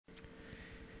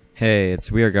Hey,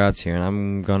 it's Weird Gods here, and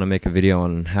I'm gonna make a video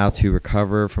on how to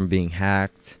recover from being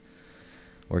hacked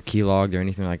or keylogged or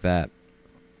anything like that.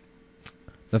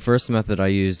 The first method I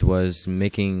used was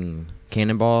making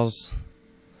cannonballs.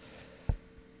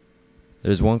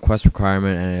 There's one quest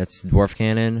requirement, and it's Dwarf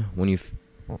Cannon. When you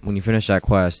finish that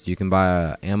quest, you can buy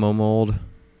a ammo mold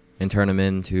and turn them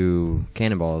into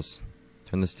cannonballs.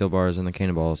 Turn the steel bars into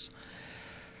cannonballs.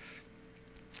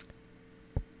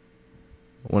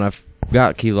 When I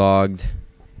got keylogged,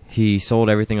 he sold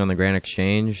everything on the Grand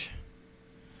Exchange,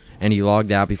 and he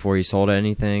logged out before he sold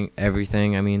everything,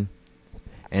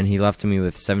 and he left me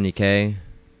with 70k.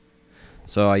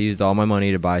 So I used all my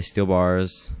money to buy steel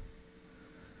bars.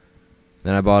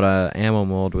 Then I bought a ammo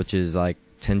mold, which is like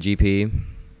 10 GP,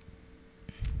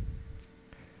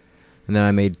 and then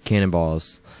I made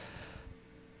cannonballs.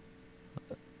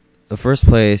 The first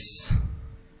place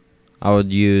I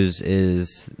would use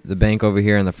is the bank over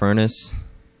here in the furnace.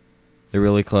 They're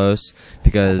really close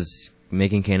because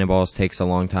making cannonballs takes a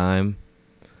long time.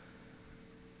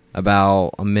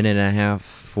 About a minute and a half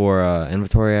for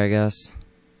inventory, I guess.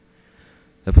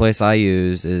 The place I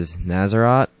use is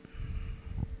Nazarot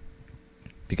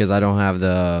because I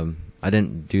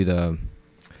didn't do the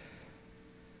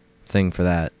thing for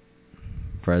that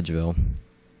for Edgeville.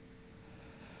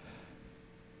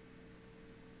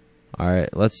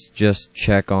 Alright, let's just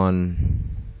check on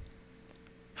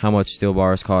how much steel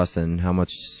bars cost and how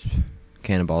much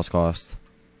cannonballs cost.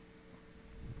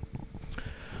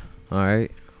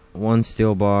 Alright, one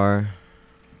steel bar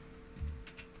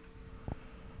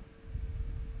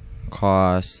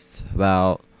costs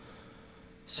about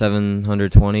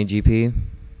 720 GP.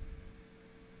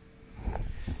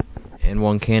 And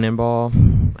one cannonball,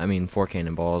 4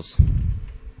 cannonballs,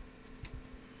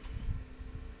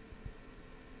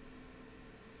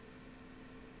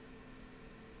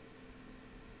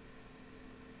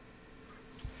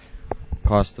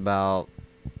 cost about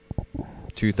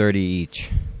 230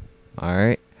 each.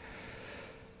 Alright,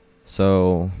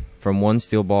 so from one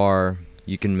steel bar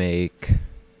you can make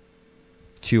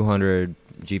 200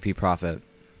 GP profit.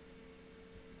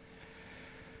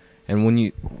 And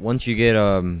once you get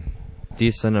a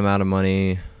decent amount of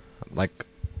money, like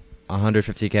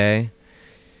 150k,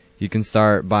 you can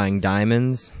start buying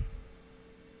diamonds,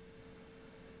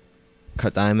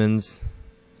 cut diamonds,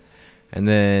 and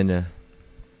then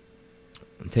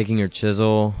taking your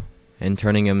chisel and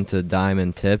turning them to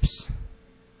diamond tips,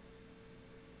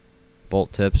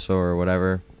 bolt tips or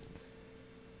whatever.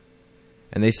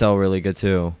 And they sell really good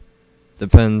too.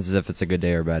 Depends if it's a good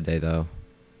day or a bad day though.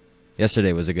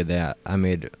 Yesterday was a good day. I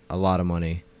made a lot of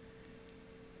money.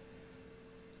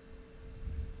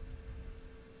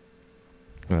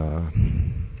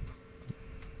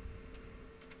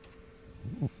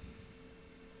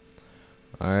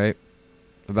 Alright,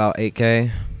 about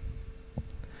 8k.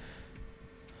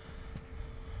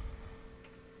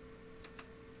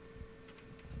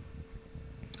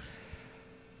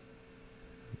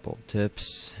 Bolt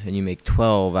tips, and you make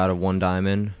 12 out of one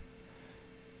diamond,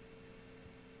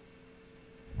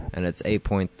 and it's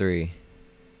 8.3.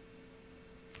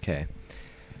 Okay,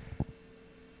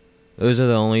 those are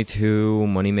the only two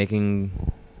money making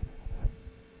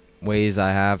ways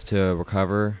I have to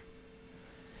recover.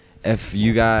 If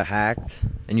you got hacked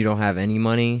and you don't have any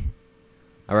money,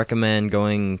 I recommend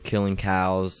going killing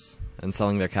cows and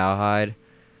selling their cowhide,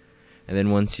 and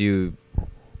then once you've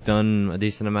done a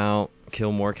decent amount,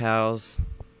 kill more cows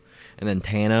and then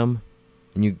tan them,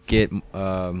 and you get 20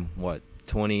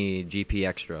 GP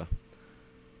extra,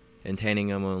 and tanning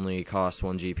them only costs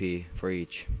 1 GP for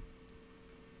each.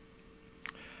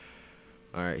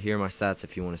 Alright, here are my stats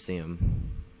if you want to see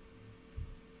them.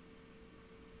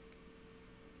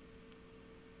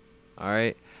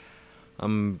 Alright,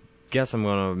 guess I'm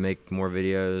gonna make more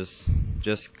videos.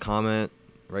 Just comment,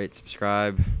 rate,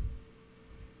 subscribe,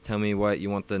 tell me what you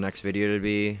want the next video to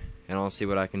be, and I'll see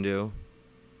what I can do.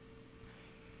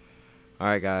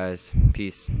 Alright guys,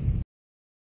 peace.